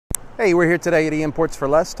Hey, we're here today at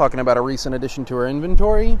eimports4Less talking about a recent addition to our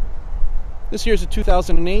inventory. This here's a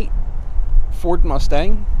 2008 Ford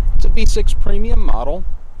Mustang. It's a V6 premium model,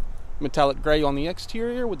 metallic gray on the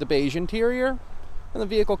exterior with the beige interior, and the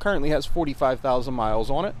vehicle currently has 45,000 miles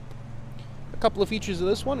on it. A couple of features of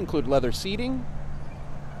this one include leather seating,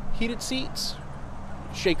 heated seats,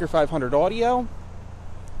 Shaker 500 audio.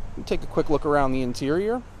 Take a quick look around the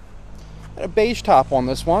interior. And a beige top on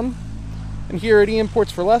this one. And here at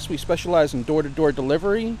eimports4Less, we specialize in door-to-door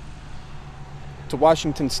delivery to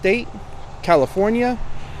Washington State, California,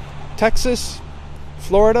 Texas,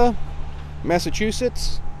 Florida,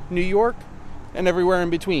 Massachusetts, New York, and everywhere in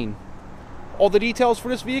between. All the details for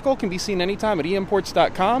this vehicle can be seen anytime at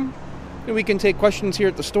eimports.com, and we can take questions here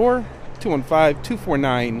at the store,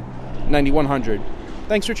 215-249-9100.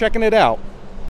 Thanks for checking it out.